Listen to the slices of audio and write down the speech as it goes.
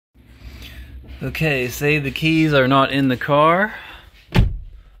Okay, say the keys are not in the car.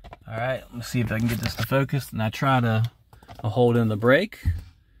 Alright, let's see if I can get this to focus. And I try to hold in the brake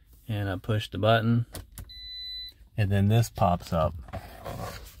and I push the button and then this pops up.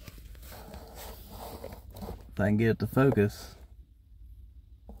 If I can get it to focus.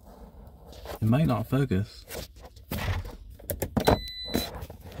 It might not focus.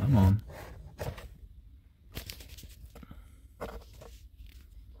 Come on.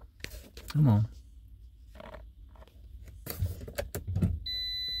 Come on.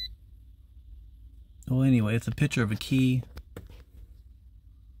 Well, anyway, it's a picture of a key.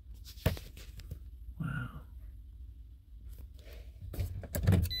 Wow.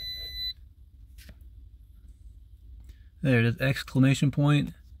 There it is, exclamation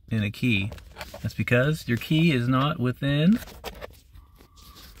point and a key. That's because your key is not within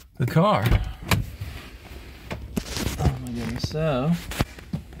the car. Oh my goodness, so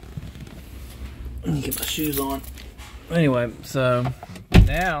let me get my shoes on. Anyway, so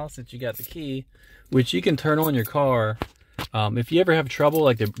now since you got the key, which you can turn on your car, if you ever have trouble,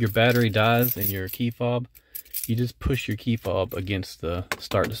 like your battery dies in your key fob, you just push your key fob against the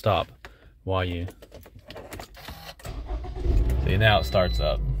start to stop while you see. Now it starts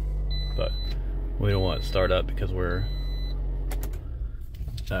up, but we don't want it to start up because we're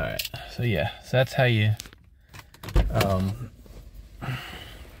all right. So yeah, so that's how you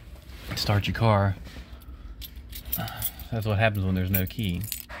start your car. That's what happens when there's no key.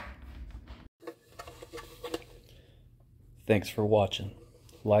 Thanks for watching.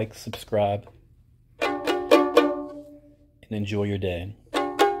 Like, subscribe, and enjoy your day.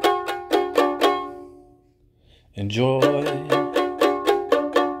 Enjoy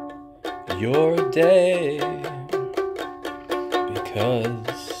your day,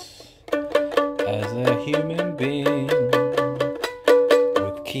 because as a human being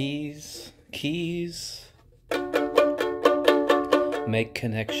with keys make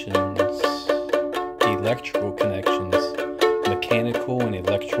connections, electrical connections, mechanical and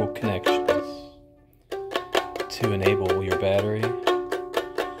electrical connections to enable your battery,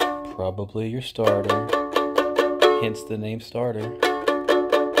 probably your starter, hence the name starter,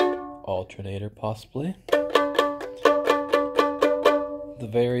 alternator possibly, the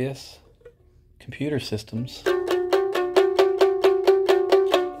various computer systems,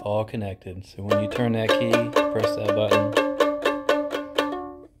 all connected. So when you turn that key, press that button,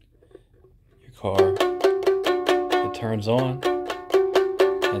 your car, it turns on,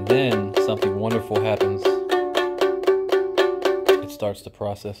 and then something wonderful happens. It starts the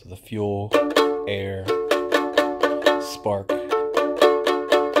process of the fuel, air, spark with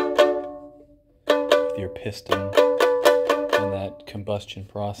your piston, and that combustion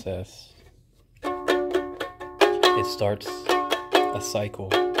process. It starts a cycle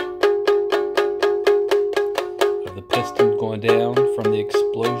of the piston going down from the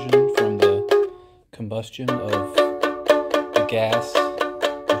explosion, from the combustion of the gas,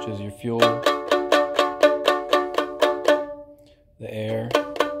 which is your fuel, the air,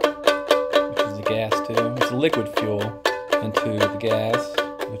 which is the gas too. It's liquid fuel, into the gas,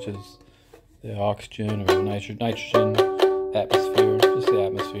 which is the oxygen or nitrogen atmosphere, just the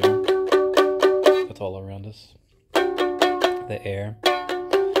atmosphere that's all around us. The air,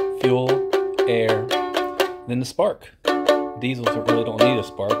 fuel, air, then the spark. Diesels really don't need a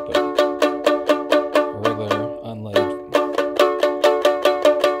spark, but a regular unleaded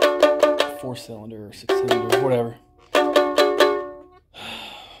 4-cylinder or 6-cylinder, whatever.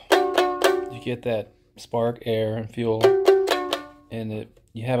 You get that spark, air, and fuel, and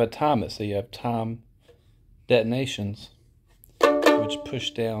you have a time it, so you have time detonations, which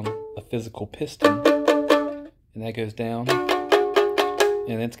push down a physical piston, and that goes down,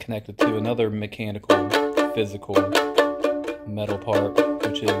 and it's connected to another mechanical, physical, metal part,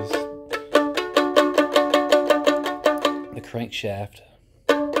 which is the crankshaft.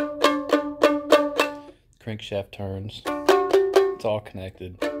 Crankshaft turns. It's all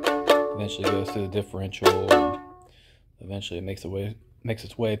connected. Eventually goes to the differential. And eventually it makes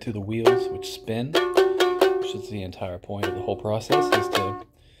its way to the wheels, which spin, which is the entire point of the whole process, is to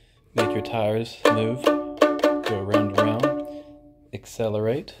make your tires move, go round and round,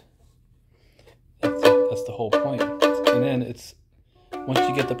 accelerate. That's the whole point. And then it's, once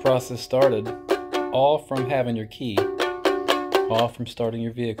you get the process started, all from having your key, all from starting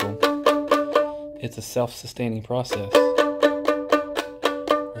your vehicle, it's a self-sustaining process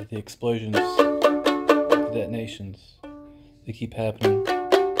where the explosions, the detonations, they keep happening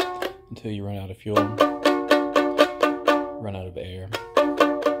until you run out of fuel, run out of air,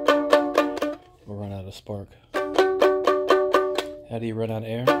 or run out of spark. How do you run out of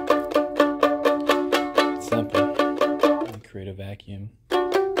air? simple. You create a vacuum.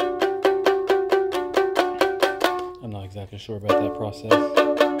 I'm not exactly sure about that process,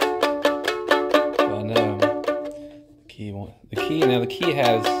 but I know the key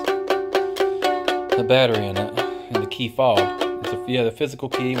has a battery in it, and the key fob. You have the physical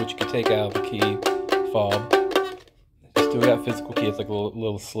key, which you can take out of the key fob. You still got physical key. It's like a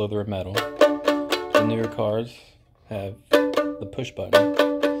little slither of metal. The newer cars have the push button.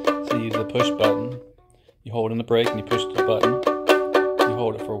 So you use the push button. You hold in the brake and you push the button. You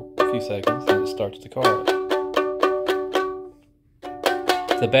hold it for a few seconds and it starts the car up.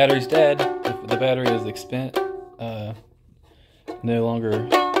 If the battery's dead, if the battery is no longer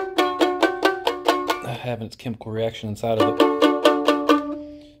having its chemical reaction inside of it,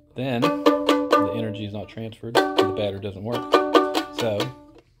 then the energy is not transferred, and the battery doesn't work. So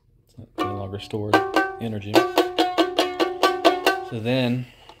it's no longer stored energy. So then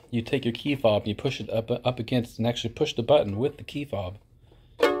you take your key fob and you push it up against and actually push the button with the key fob,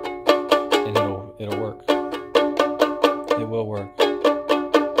 and it'll work. It will work.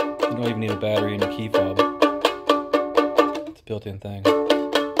 You don't even need a battery in your key fob. It's a built-in thing.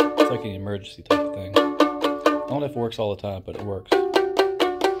 It's like an emergency type of thing. I don't know if it works all the time, but it works.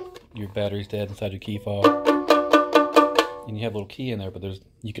 Your battery's dead inside your key fob, and you have a little key in there, but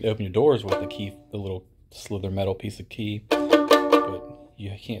you can open your doors with the little slither metal piece of key, but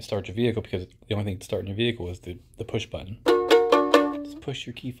you can't start your vehicle because the only thing to start your vehicle is the push button. Just push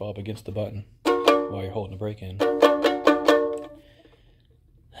your key fob against the button while you're holding the brake in. But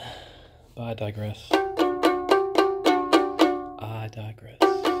I digress.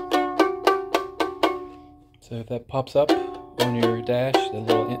 So if that pops up on your dash, the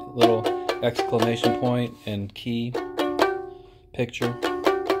little exclamation point and key picture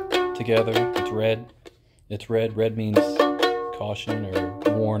together, it's red. It's red. Red means caution or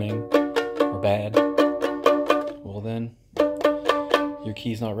warning or bad. Well then, your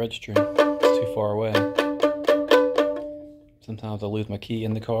key's not registering. It's too far away. Sometimes I'll lose my key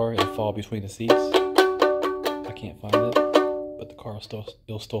in the car. It'll fall between the seats. I can't find it, but the car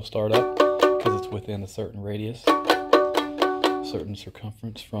will still start up because it's within a certain radius, a certain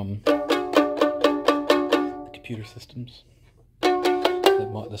circumference from the computer systems,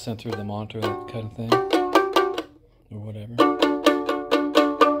 the sensor, the monitor, that kind of thing, or whatever.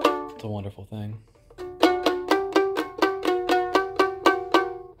 It's a wonderful thing.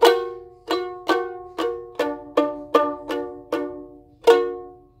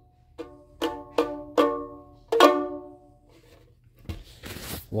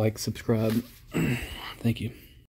 Like, subscribe. Thank you.